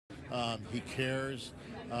He cares,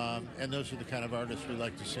 and those are the kind of artists we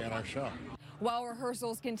like to see on our show. While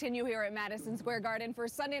rehearsals continue here at Madison Square Garden for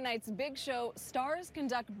Sunday night's big show, stars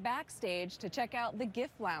conduct backstage to check out the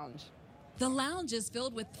gift lounge. The lounge is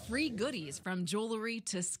filled with free goodies, from jewelry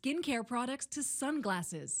to skincare products to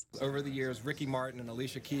sunglasses. Over the years, Ricky Martin and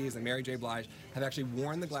Alicia Keys and Mary J. Blige have actually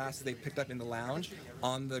worn the glasses they picked up in the lounge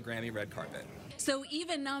on the Grammy red carpet. So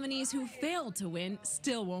even nominees who failed to win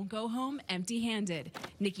still won't go home empty-handed.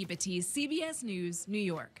 Nikki Batiz, CBS News, New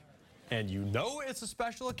York. And you know it's a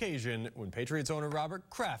special occasion when Patriots owner Robert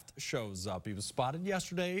Kraft shows up. He was spotted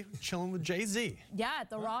yesterday chilling with Jay-Z. Yeah, at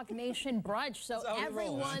the Rock Nation brunch. So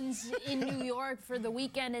everyone's in New York for the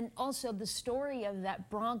weekend. And also the story of that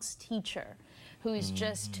Bronx teacher who's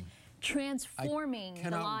just transforming the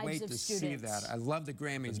lives of students. I cannot wait to see that. I love the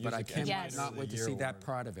Grammys, but I cannot wait to see that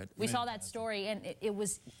part of it. We saw that story, and it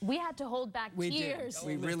was, we had to hold back tears.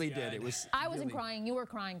 We really did. It was. I wasn't crying. You were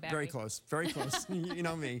crying, Barry. Very close. Very close. You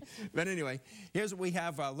know me. But anyway, here's what we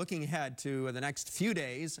have looking ahead to the next few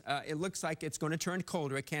days. It looks like it's going to turn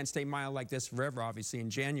colder. It can't stay mild like this forever, obviously, in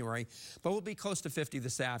January. But we'll be close to 50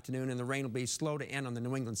 this afternoon, and the rain will be slow to end on the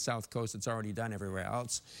New England South Coast. It's already done everywhere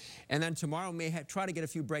else. And then tomorrow we may try to get a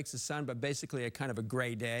few breaks of sun, but basically a kind of a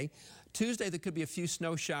gray day. Tuesday, there could be a few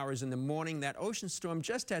snow showers in the morning. That ocean storm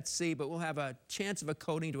just at sea, but we'll have a chance of a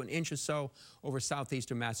coating to an inch or so over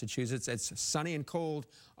southeastern Massachusetts. It's sunny and cold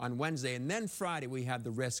on Wednesday. And then Friday, we have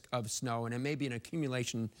the risk of snow, and it may be an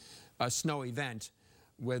accumulation snow event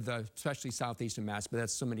with especially southeastern Mass, but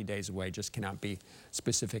that's so many days away, just cannot be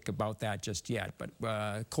specific about that just yet.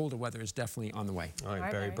 But colder weather is definitely on the way. All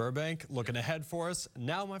right, Barry Burbank looking ahead for us.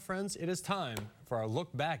 Now, my friends, it is time for our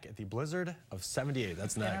look back at the blizzard of '78.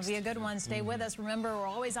 That's next. It'll be a good one. Stay with us. Remember, we're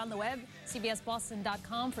always on the web,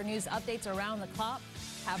 cbsboston.com, for news updates around the clock.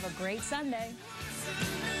 Have a great Sunday.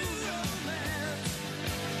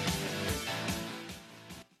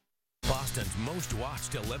 Boston's most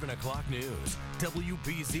watched 11 o'clock news,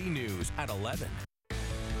 WBZ News at 11.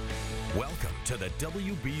 Welcome to the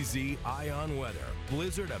WBZ Eye on Weather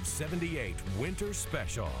Blizzard of '78 Winter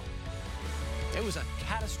Special. It was a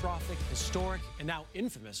catastrophic, historic, and now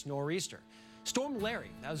infamous nor'easter. Storm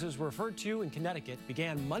Larry, as is referred to in Connecticut,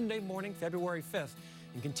 began Monday morning, February 5th,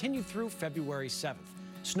 and continued through February 7th.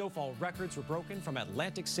 Snowfall records were broken from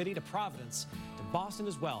Atlantic City to Providence to Boston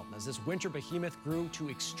as well, as this winter behemoth grew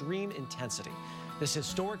to extreme intensity. This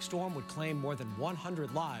historic storm would claim more than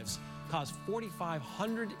 100 lives, cause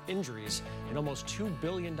 4,500 injuries, and almost $2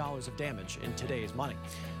 billion of damage in today's money.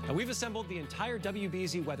 Now, we've assembled the entire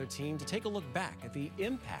WBZ weather team to take a look back at the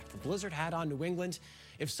impact the blizzard had on New England,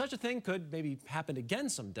 if such a thing could maybe happen again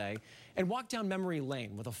someday, and walk down memory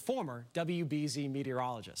lane with a former WBZ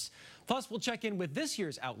meteorologist. Plus, we'll check in with this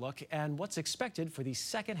year's outlook and what's expected for the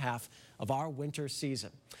second half of our winter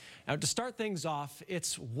season. Now, to start things off,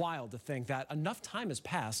 it's wild to think that enough time has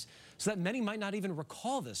passed so that many might not even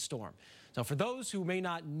recall this storm. So for those who may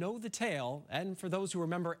not know the tale, and for those who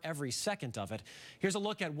remember every second of it, here's a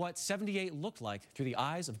look at what '78 looked like through the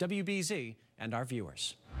eyes of WBZ and our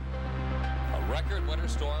viewers. A record winter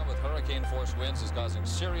storm with hurricane-force winds is causing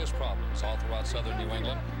serious problems all throughout southern New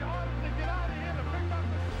England.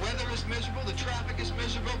 Weather is miserable, the traffic is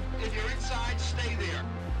miserable. If you're inside, stay there.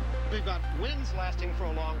 We've got winds lasting for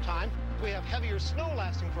a long time. We have heavier snow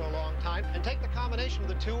lasting for a long time. And take the combination of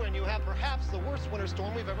the two, and you have perhaps the worst winter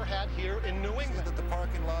storm we've ever had here in New England. At the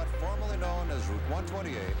parking lot formerly known as Route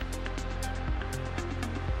 128.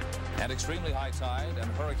 And extremely high tide and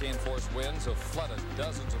hurricane-force winds have flooded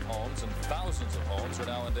dozens of homes, and thousands of homes are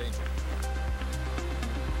now in danger.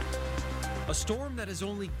 A storm that has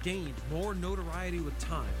only gained more notoriety with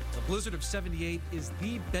time, the blizzard of '78 is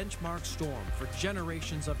the benchmark storm for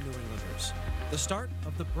generations of New Englanders. The start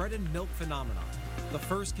of the bread and milk phenomenon, the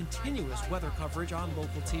first continuous weather coverage on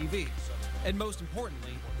local TV, and most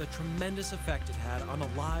importantly, the tremendous effect it had on the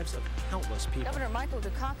lives of countless people. Governor Michael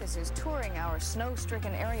Dukakis is touring our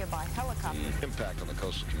snow-stricken area by helicopter. The impact on the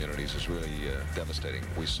coastal communities is really devastating.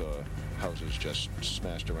 We saw houses just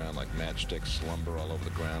smashed around like matchsticks, lumber all over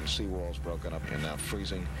the ground, seawalls broken up and now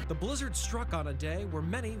freezing. The blizzard struck on a day where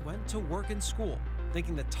many went to work and school,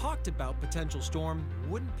 thinking the talked about potential storm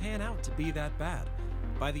wouldn't pan out to be that bad.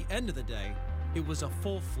 By the end of the day, it was a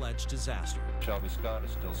full-fledged disaster. Shelby Scott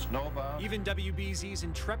is still snowbound. Even WBZ's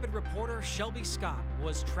intrepid reporter Shelby Scott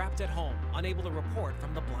was trapped at home, unable to report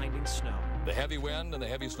from the blinding snow. The heavy wind and the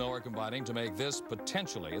heavy snow are combining to make this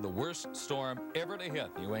potentially the worst storm ever to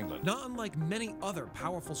hit New England. Not unlike many other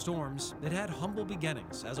powerful storms, it had humble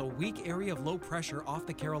beginnings as a weak area of low pressure off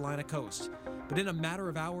the Carolina coast. But in a matter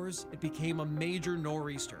of hours, it became a major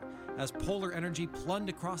nor'easter as polar energy plumbed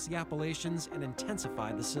across the Appalachians and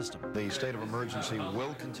intensified the system. The state of emergency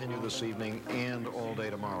will continue this evening and all day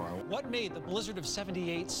tomorrow. What made the blizzard of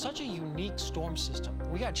 '78 such a unique storm system?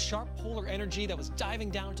 We had sharp polar energy that was diving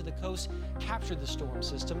down to the coast, captured the storm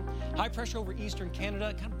system. High pressure over eastern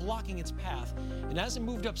Canada, kind of blocking its path. And as it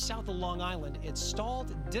moved up south of Long Island, it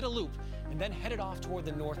stalled, did a loop, and then headed off toward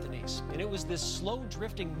the north and east. And it was this slow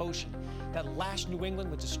drifting motion that lashed New England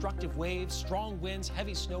with destructive waves, strong winds,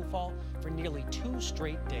 heavy snowfall for nearly 2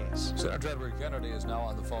 straight days. Senator Edward Kennedy is now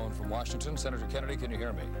on the phone from Washington. Senator Kennedy, can you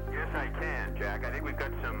hear me? Yes, I can, Jack. I think we've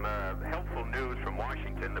got some helpful news from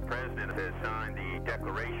Washington. The president has signed the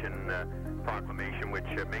declaration proclamation, which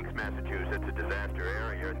makes Massachusetts a disaster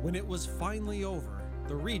area. When it was finally over,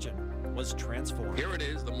 the region was transformed. Here it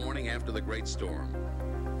is, the morning after the great storm.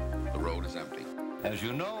 The road is empty. As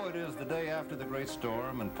you know, it is the day after the great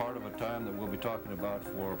storm and part of a time that we'll be talking about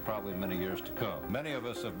for probably many years to come. Many of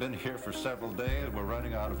us have been here for several days. We're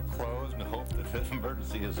running out of clothes and hope that this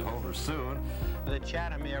emergency is over soon. The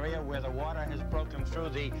Chatham area, where the water has broken through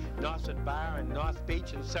the Nauset Bar and North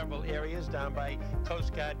Beach in several areas, down by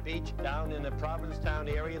Coast Guard Beach, down in the Provincetown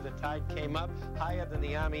area, the tide came up higher than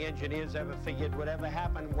the Army engineers ever figured would ever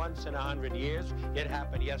happen once in 100 years. It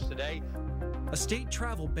happened yesterday. A state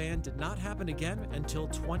travel ban did not happen again until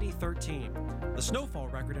 2013. The snowfall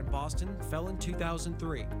record in Boston fell in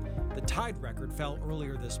 2003. The tide record fell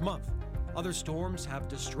earlier this month. Other storms have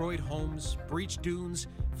destroyed homes, breached dunes,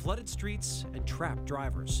 flooded streets, and trapped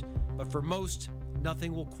drivers. But for most,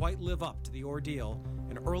 nothing will quite live up to the ordeal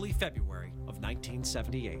in early February of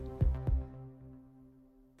 1978.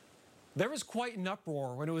 There was quite an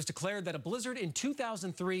uproar when it was declared that a blizzard in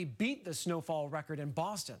 2003 beat the snowfall record in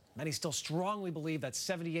Boston. Many still strongly believe that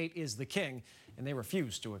 78 is the king, and they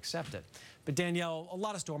refuse to accept it. But Danielle, a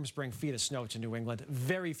lot of storms bring feet of snow to New England.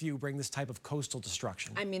 Very few bring this type of coastal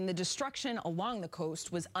destruction. I mean, the destruction along the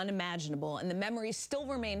coast was unimaginable, and the memories still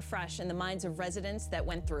remain fresh in the minds of residents that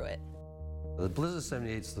went through it. The blizzard of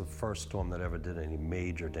 '78 is the first storm that ever did any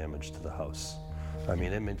major damage to the house. I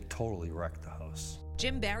mean, it totally wrecked the house.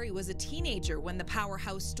 Jim Barry was a teenager when the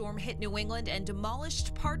powerhouse storm hit New England and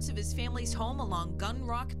demolished parts of his family's home along Gun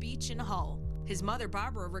Rock Beach in Hull. His mother,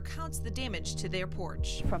 Barbara, recounts the damage to their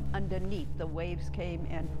porch. From underneath, the waves came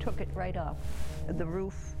and took it right off, the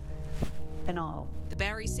roof and all. The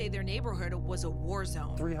Barrys say their neighborhood was a war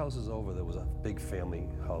zone. 3 houses over, there was a big family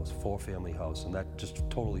house, 4-family house, and that just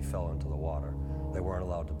totally fell into the water. They weren't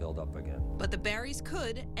allowed to build up again. But the Barrys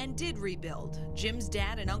could and did rebuild. Jim's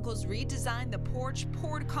dad and uncles redesigned the porch,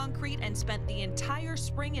 poured concrete, and spent the entire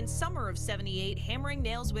spring and summer of '78 hammering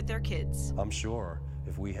nails with their kids. I'm sure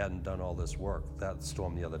if we hadn't done all this work, that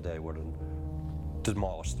storm the other day would have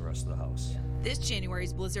demolished the rest of the house. This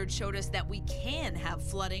January's blizzard showed us that we can have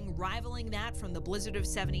flooding rivaling that from the blizzard of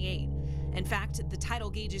 '78. In fact, the tidal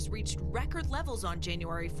gauges reached record levels on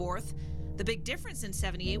January 4th. The big difference in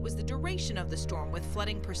 '78 was the duration of the storm, with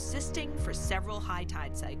flooding persisting for several high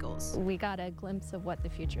tide cycles. We got a glimpse of what the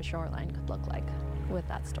future shoreline could look like with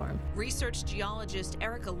that storm. Research geologist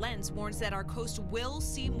Erica Lenz warns that our coast will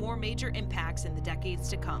see more major impacts in the decades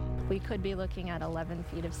to come. We could be looking at 11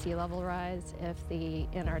 feet of sea level rise if the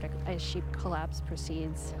Antarctic ice sheet collapse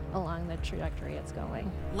proceeds along the trajectory it's going.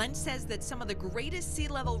 Lenz says that some of the greatest sea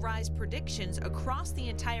level rise predictions across the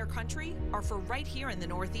entire country are for right here in the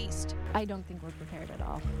Northeast. I don't think we're prepared at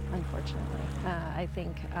all, unfortunately. I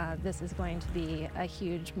think this is going to be a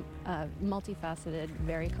huge, multifaceted,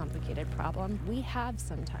 very complicated problem. We have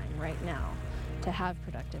some time right now to have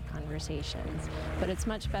productive conversations, but it's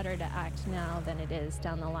much better to act now than it is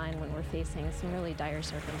down the line when we're facing some really dire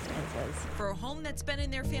circumstances. For a home that's been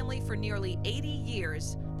in their family for nearly 80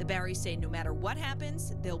 years, the Barrys say no matter what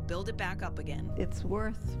happens, they'll build it back up again. It's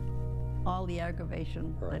worth all the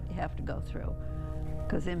aggravation that you have to go through,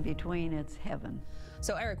 because in between it's heaven.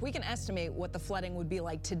 So Eric, we can estimate what the flooding would be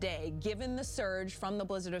like today, given the surge from the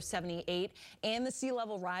blizzard of '78 and the sea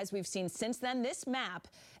level rise we've seen since then. This map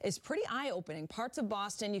is pretty eye-opening. Parts of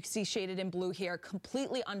Boston, you can see shaded in blue here,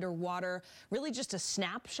 completely underwater. Really just a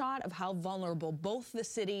snapshot of how vulnerable both the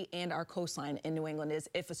city and our coastline in New England is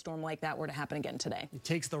if a storm like that were to happen again today. It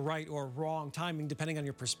takes the right or wrong timing depending on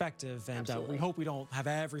your perspective, and we hope we don't have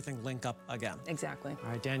everything link up again. Exactly. All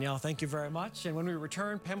right, Danielle, thank you very much. And when we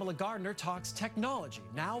return, Pamela Gardner talks technology,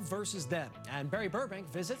 now versus then. And Barry Burbank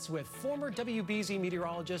visits with former WBZ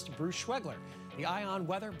meteorologist Bruce Schwegler. The Ion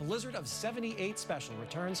Weather Blizzard of '78 special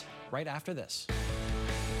returns right after this.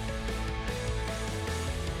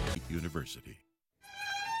 University.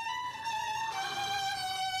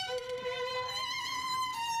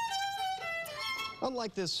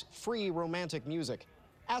 Unlike this free romantic music,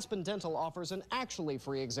 Aspen Dental offers an actually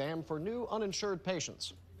free exam for new uninsured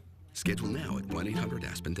patients. Schedule now at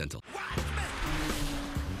 1-800-ASPEN-DENTAL.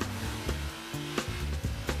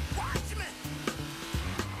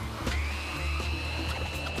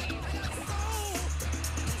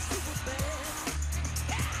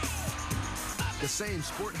 The same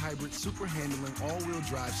sport hybrid super handling all-wheel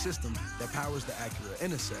drive system that powers the Acura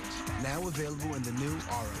NSX, now available in the new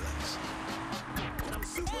RLX.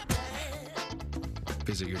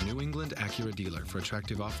 Visit your New England Acura dealer for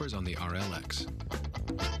attractive offers on the RLX.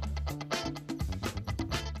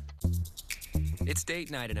 It's date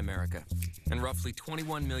night in America, and roughly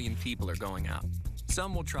 21 million people are going out.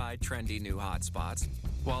 Some will try trendy new hot spots,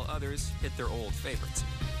 while others hit their old favorites.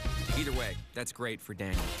 Either way, that's great for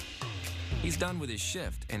Daniel. He's done with his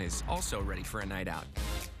shift and is also ready for a night out.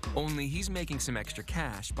 Only he's making some extra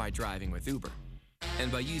cash by driving with Uber.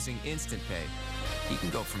 And by using Instant Pay, he can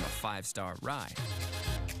go from a 5-star ride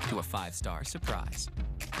to a 5-star surprise.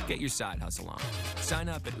 Get your side hustle on. Sign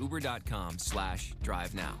up at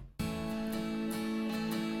uber.com/drive now.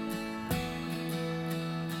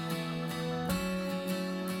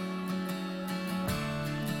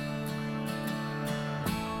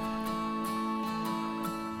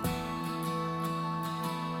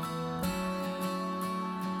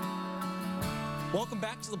 Welcome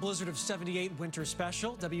back to the Blizzard of 78 Winter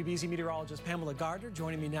Special. WBZ meteorologist Pamela Gardner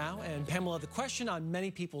joining me now. And Pamela, the question on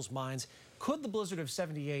many people's minds, could the Blizzard of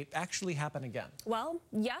 78 actually happen again? Well,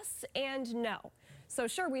 yes and no. So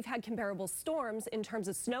sure, we've had comparable storms in terms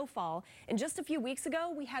of snowfall, and just a few weeks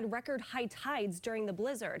ago, we had record high tides during the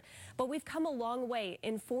blizzard. But we've come a long way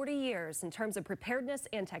in 40 years in terms of preparedness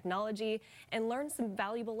and technology, and learned some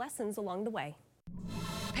valuable lessons along the way.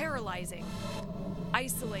 Paralyzing,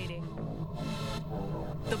 isolating,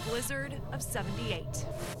 the Blizzard of 78.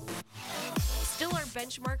 Still our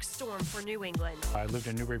benchmark storm for New England. I lived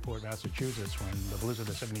in Newburyport, Massachusetts when the Blizzard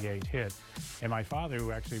of 78 hit, and my father,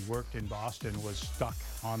 who actually worked in Boston, was stuck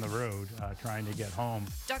on the road trying to get home.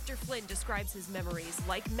 Dr. Flynn describes his memories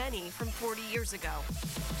like many from 40 years ago.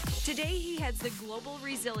 Today he heads the Global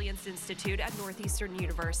Resilience Institute at Northeastern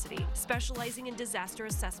University, specializing in disaster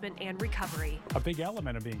assessment and recovery. A big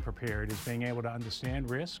element of being prepared is being able to understand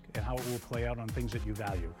risk and how it will play out on things that you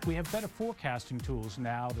value. We have better forecasting tools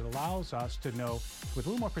now that allows us to know with a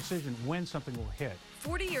little more precision when something will hit.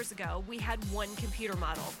 40 years ago, we had one computer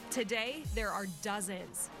model. Today, there are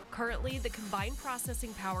dozens. Currently, the combined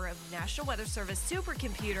processing power of National Weather Service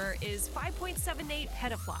supercomputer is 5.78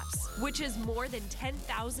 petaflops, which is more than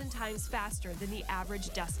 10,000 times faster than the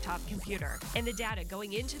average desktop computer. And the data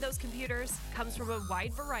going into those computers comes from a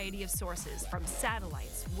wide variety of sources, from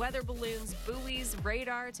satellites, weather balloons, buoys,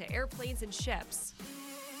 radar, to airplanes and ships.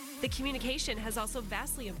 The communication has also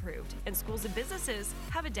vastly improved, and schools and businesses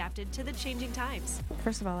have adapted to the changing times.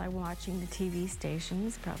 First of all, I'm watching the TV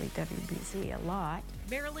stations, probably WBZ a lot.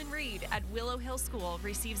 Marilyn Reed at Willow Hill School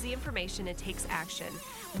receives the information and takes action.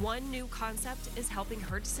 One new concept is helping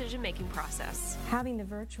her decision-making process. Having the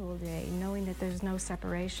virtual day, knowing that there's no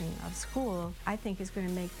separation of school, I think is going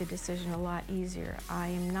to make the decision a lot easier. I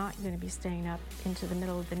am not going to be staying up into the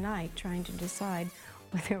middle of the night trying to decide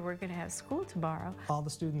whether we're going to have school tomorrow. All the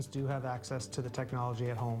students do have access to the technology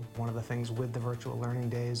at home. One of the things with the virtual learning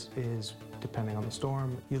days is, depending on the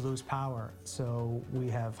storm, you lose power. So we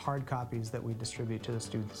have hard copies that we distribute to the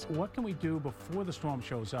students. What can we do before the storm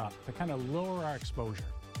shows up to kind of lower our exposure?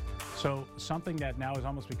 So something that now has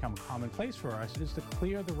almost become commonplace for us is to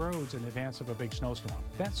clear the roads in advance of a big snowstorm.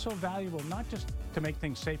 That's so valuable, not just to make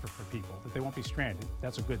things safer for people, that they won't be stranded.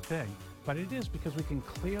 That's a good thing. But it is because we can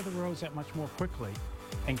clear the roads that much more quickly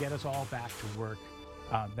and get us all back to work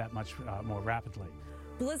that much more rapidly.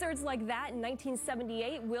 Blizzards like that in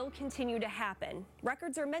 1978 will continue to happen.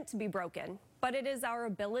 Records are meant to be broken, but it is our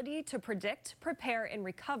ability to predict, prepare, and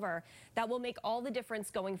recover that will make all the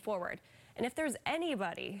difference going forward. And if there's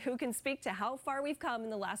anybody who can speak to how far we've come in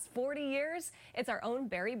the last 40 years, it's our own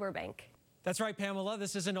Barry Burbank. That's right, Pamela.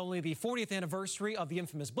 This isn't only the 40th anniversary of the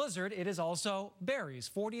infamous blizzard, it is also Barry's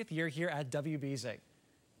 40th year here at WBZ.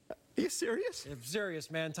 Are you serious? I'm serious,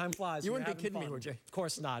 man. Time flies. You wouldn't be kidding me, would you? Of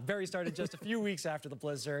course not. Barry started just a few weeks after the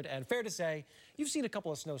blizzard, and fair to say, you've seen a couple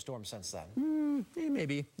of snowstorms since then.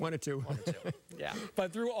 Maybe one or two. One or two. Yeah.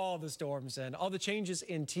 But through all the storms and all the changes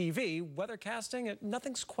in TV, weathercasting,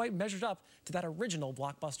 nothing's quite measured up to that original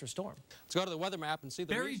blockbuster storm. Let's go to the weather map and see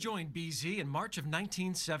the Barry joined BZ in March of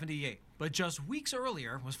 1978, but just weeks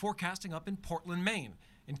earlier was forecasting up in Portland, Maine,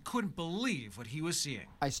 and couldn't believe what he was seeing.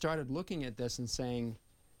 I started looking at this and saying,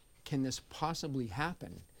 can this possibly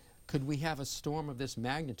happen? Could we have a storm of this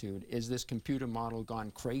magnitude? Is this computer model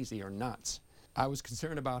gone crazy or nuts? I was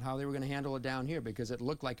concerned about how they were going to handle it down here because it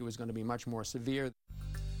looked like it was going to be much more severe.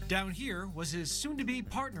 Down here was his soon-to-be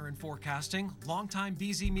partner in forecasting, longtime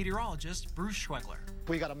BZ meteorologist Bruce Schwegler.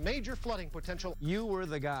 We got a major flooding potential. You were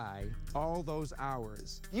the guy all those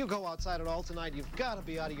hours. You go outside at all tonight, you've got to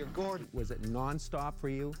be out of your gourd. Was it nonstop for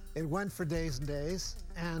you? It went for days and days,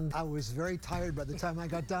 and I was very tired by the time I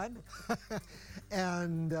got done.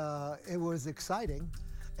 And it was exciting,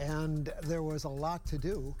 and there was a lot to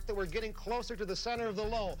do. We're getting closer to the center of the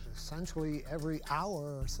low. Essentially every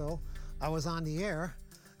hour or so, I was on the air,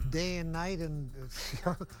 day and night, and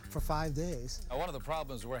for 5 days. One of the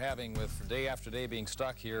problems we're having with day after day being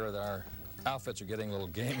stuck here, that our outfits are getting a little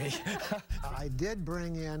gamey. I did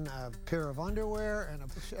bring in a pair of underwear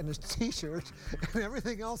and a t-shirt, and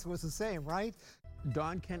everything else was the same, right?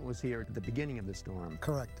 Don Kent was here at the beginning of the storm.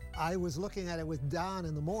 Correct. I was looking at it with Don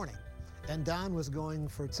in the morning, and Don was going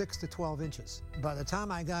for 6 to 12 inches. By the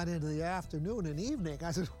time I got into the afternoon and evening,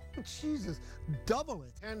 I said, oh, Jesus, double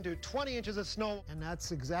it. 10 to 20 inches of snow. And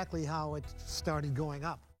that's exactly how it started going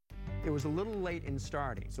up. It was a little late in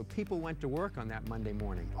starting, so people went to work on that Monday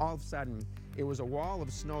morning. All of a sudden, it was a wall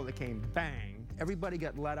of snow that came bang. Everybody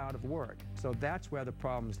got let out of work, so that's where the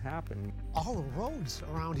problems happened. All the roads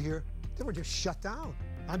around here, they were just shut down.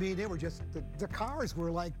 I mean, they were just, the cars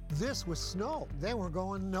were like this with snow. They were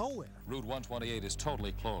going nowhere. Route 128 is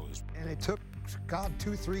totally closed. And it took, God,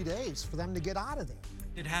 2-3 days for them to get out of there.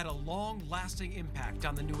 It had a long-lasting impact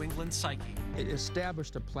on the New England psyche. It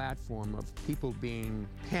established a platform of people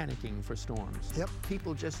panicking for storms. Yep.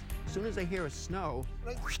 People just, as soon as they hear a snow,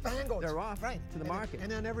 they're off to the market.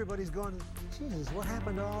 And then everybody's going, Jesus, what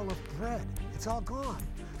happened to all the bread? It's all gone.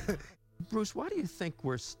 Bruce, why do you think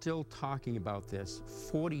we're still talking about this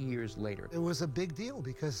 40 years later? It was a big deal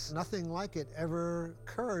because nothing like it ever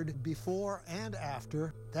occurred before and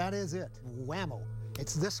after. That is it. Whammo.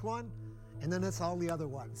 It's this one, and then it's all the other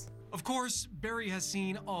ones. Of course, Barry has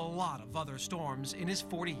seen a lot of other storms in his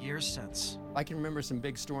 40 years since. I can remember some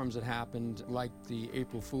big storms that happened, like the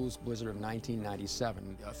April Fool's blizzard of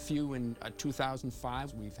 1997. A few in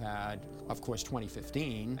 2005. We've had, of course,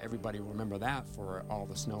 2015. Everybody will remember that for all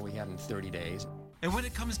the snow we had in 30 days. And when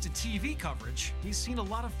it comes to TV coverage, he's seen a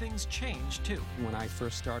lot of things change, too. When I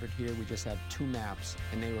first started here, we just had 2 maps,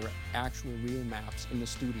 and they were actual real maps in the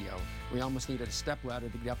studio. We almost needed a stepladder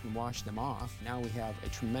to get up and wash them off. Now we have a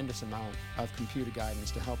tremendous amount of computer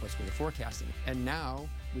guidance to help us with the forecasting. And now,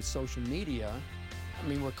 with social media, I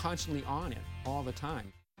mean, we're constantly on it all the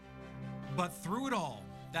time. But through it all,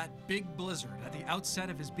 that big blizzard at the outset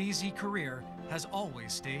of his BZ career has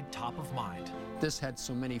always stayed top of mind. This had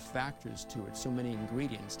so many factors to it, so many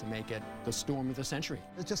ingredients to make it the storm of the century.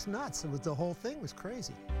 It's just nuts. The whole thing was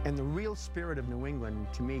crazy. And the real spirit of New England,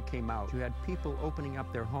 to me, came out. You had people opening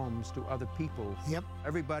up their homes to other people. Yep.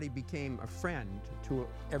 Everybody became a friend to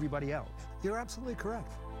everybody else. You're absolutely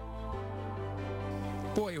correct.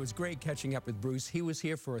 Boy, it was great catching up with Bruce. He was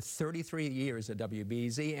here for 33 years at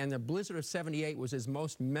WBZ, and the blizzard of '78 was his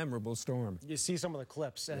most memorable storm. You see some of the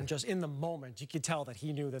clips, and just in the moment, you could tell that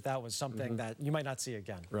he knew that that was something that you might not see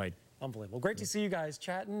again. Right. Unbelievable. Great to see you guys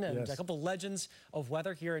chatting, and a couple legends of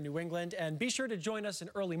weather here in New England. And be sure to join us in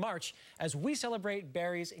early March as we celebrate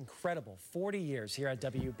Barry's incredible 40 years here at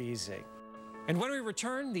WBZ. And when we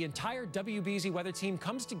return, the entire WBZ weather team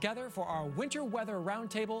comes together for our Winter Weather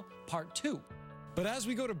Roundtable Part 2. But as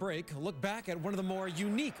we go to break, look back at one of the more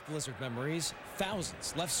unique blizzard memories,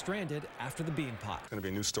 thousands left stranded after the bean pot. It's going to be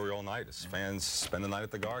a news story all night as fans spend the night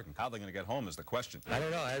at the Garden. How they're going to get home is the question. I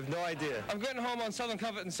don't know. I have no idea. I'm getting home on Southern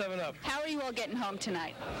Comfort and 7-Up. How are you all getting home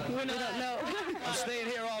tonight? We don't know. I'm staying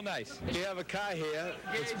here all night. We have a car here.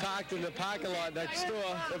 It's parked in the parking lot next door.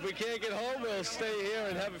 If we can't get home, we'll stay here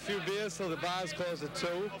and have a few beers till the bars close at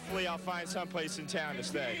 2. Hopefully I'll find someplace in town to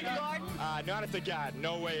stay. The Garden? Not at the Garden.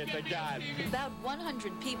 No way at the Garden. About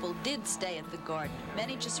 100 people did stay at the Garden.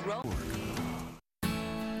 Many just rode.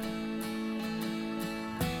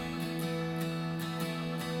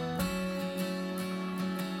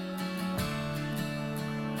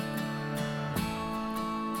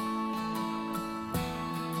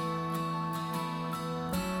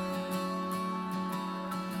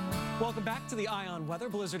 Welcome back to the Eye on Weather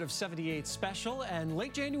Blizzard of '78 special. And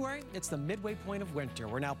late January, it's the midway point of winter.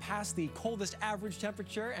 We're now past the coldest average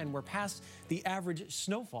temperature, and we're past the average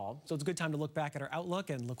snowfall. So it's a good time to look back at our outlook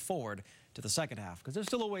and look forward to the second half, because there's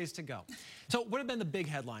still a ways to go. So what have been the big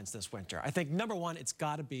headlines this winter? I think number one, it's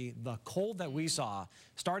got to be the cold that we saw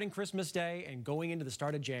starting Christmas Day and going into the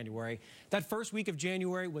start of January. That first week of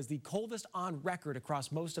January was the coldest on record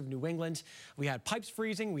across most of New England. We had pipes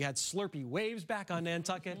freezing. We had Slurpee waves back on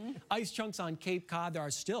Nantucket, ice chunks on Cape Cod. There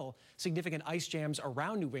are still significant ice jams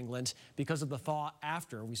around New England because of the thaw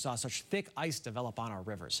after we saw such thick ice develop on our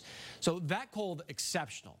rivers. So that cold,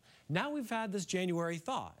 exceptional. Now we've had this January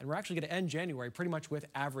thaw, and we're actually going to end January pretty much with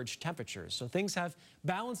average temperatures. So things have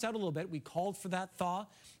balanced out a little bit. We called for that thaw.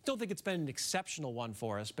 Don't think it's been an exceptional one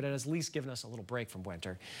for us, but it has at least given us a little break from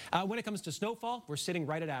winter. When it comes to snowfall, we're sitting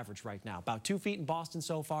right at average right now. About 2 feet in Boston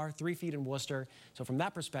so far, 3 feet in Worcester. So from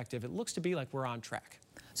that perspective, it looks to be like we're on track.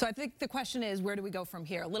 So I think the question is, where do we go from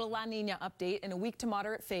here? A little La Nina update in a weak to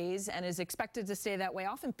moderate phase and is expected to stay that way,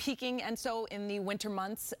 often peaking and so in the winter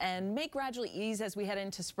months, and may gradually ease as we head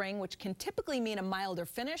into spring, which can typically mean a milder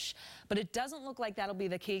finish, but it doesn't look like that'll be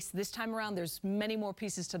the case this time around. There's many more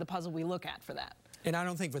pieces to the puzzle we look at for that. And I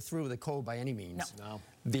don't think we're through with the cold by any means. No.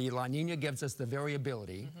 The La Nina gives us the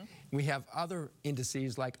variability. We have other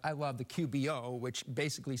indices like I love the QBO, which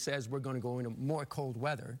basically says we're going to go into more cold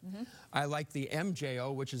weather. I like the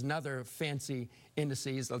MJO, which is another fancy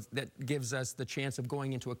indices that gives us the chance of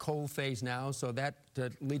going into a cold phase now. So that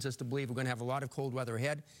leads us to believe we're going to have a lot of cold weather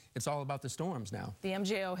ahead. It's all about the storms now. The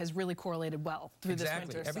MJO has really correlated well through this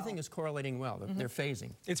winter. Everything is correlating well. They're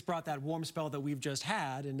phasing. It's brought that warm spell that we've just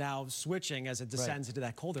had and now switching as it descends into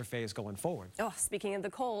that colder phase going forward. Oh, speaking of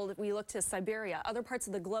the cold, we look to Siberia, other parts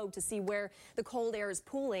of the globe, to see where the cold air is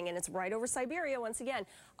pooling, and it's right over Siberia once again.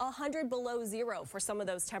 100 below zero for some of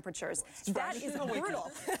those temperatures. That is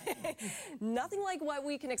brutal. Nothing like what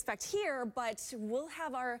we can expect here, but we'll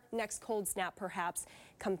have our next cold snap perhaps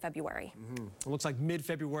come February. It looks like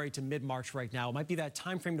mid-February to mid-March right now. It might be that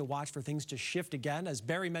time frame to watch for things to shift again. As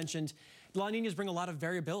Barry mentioned, La Ninas bring a lot of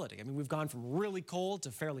variability. I mean, we've gone from really cold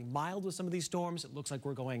to fairly mild with some of these storms. It looks like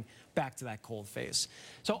we're going back to that cold phase.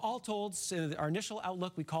 So all told, our initial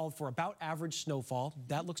outlook, we called for about average snowfall.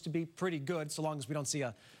 That looks to be pretty good, so long as we don't see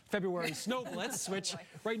a February snow blitz, which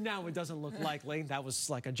right now it doesn't look likely. That was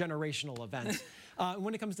like a generational event.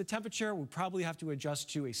 When it comes to temperature, we probably have to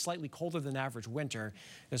adjust to a slightly colder than average winter.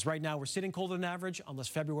 Because right now we're sitting colder than average, unless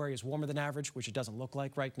February is warmer than average, which it doesn't look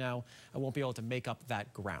like right now. I won't be able to make up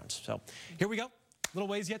that ground. So here we go. Little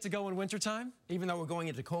ways yet to go in wintertime. Even though we're going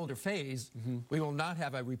into colder phase, we will not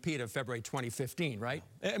have a repeat of February 2015, right?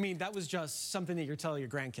 I mean, that was just something that you're telling your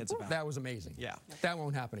grandkids about. That was amazing. Yeah. That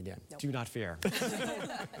won't happen again. Do not fear.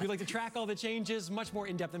 If you'd like to track all the changes, much more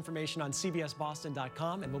in-depth information on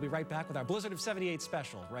cbsboston.com, and we'll be right back with our Blizzard of 78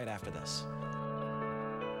 special right after this.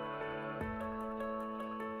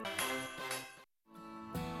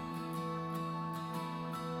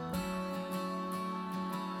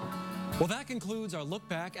 Well, that concludes our look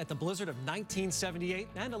back at the blizzard of 1978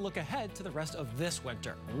 and a look ahead to the rest of this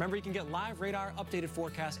winter. Remember, you can get live radar updated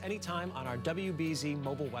forecasts anytime on our WBZ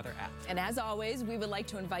mobile weather app. And as always, we would like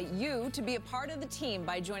to invite you to be a part of the team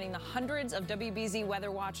by joining the hundreds of WBZ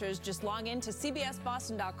weather watchers. Just log in to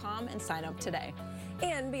cbsboston.com and sign up today.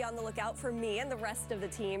 And be on the lookout for me and the rest of the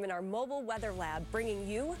team in our mobile weather lab, bringing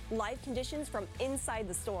you live conditions from inside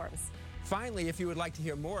the storms. Finally, if you would like to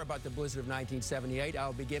hear more about the blizzard of 1978,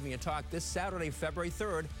 I'll be giving a talk this Saturday, February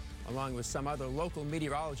 3rd, along with some other local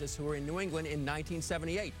meteorologists who were in New England in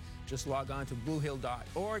 1978. Just log on to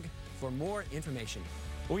bluehill.org for more information.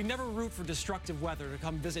 Well, we never root for destructive weather to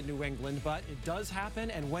come visit New England, but it does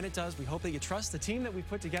happen, and when it does, we hope that you trust the team that we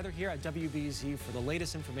put together here at WBZ for the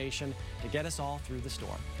latest information to get us all through the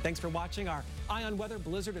storm. Thanks for watching our Eye on Weather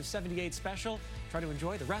Blizzard of 78 special. Try to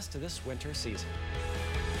enjoy the rest of this winter season.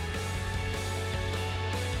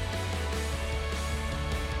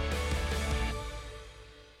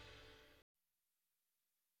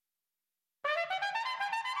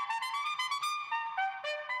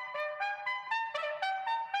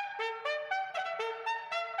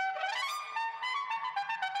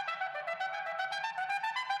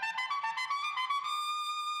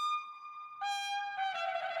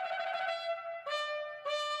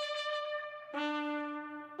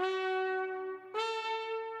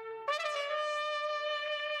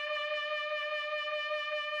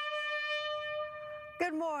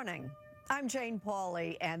 Good morning. I'm Jane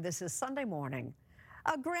Pauley, and this is Sunday Morning.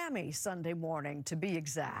 A Grammy Sunday morning, to be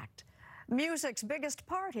exact. Music's biggest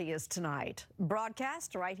party is tonight,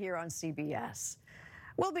 broadcast right here on CBS.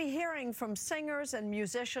 We'll be hearing from singers and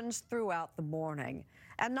musicians throughout the morning,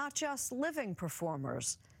 and not just living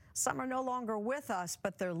performers. Some are no longer with us,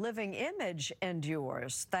 but their living image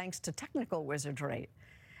endures, thanks to technical wizardry,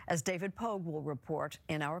 as David Pogue will report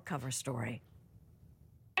in our cover story.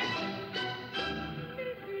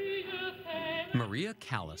 Maria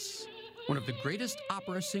Callas, one of the greatest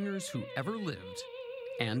opera singers who ever lived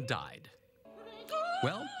and died.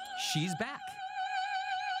 Well, she's back.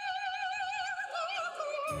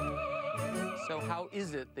 So how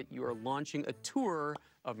is it that you are launching a tour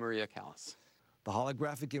of Maria Callas? The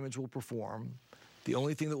holographic image will perform. The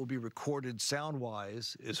only thing that will be recorded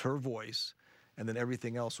sound-wise is her voice, and then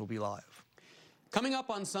everything else will be live. Coming up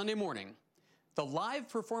on Sunday morning, the live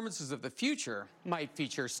performances of the future might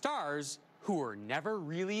feature stars who were never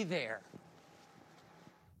really there.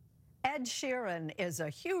 Ed Sheeran is a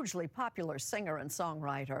hugely popular singer and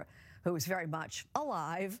songwriter who's very much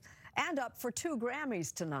alive and up for 2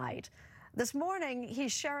 Grammys tonight. This morning,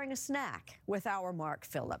 he's sharing a snack with our Mark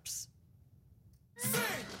Phillips.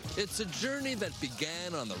 It's a journey that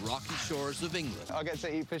began on the rocky shores of England. I get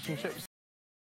to eat fish and chips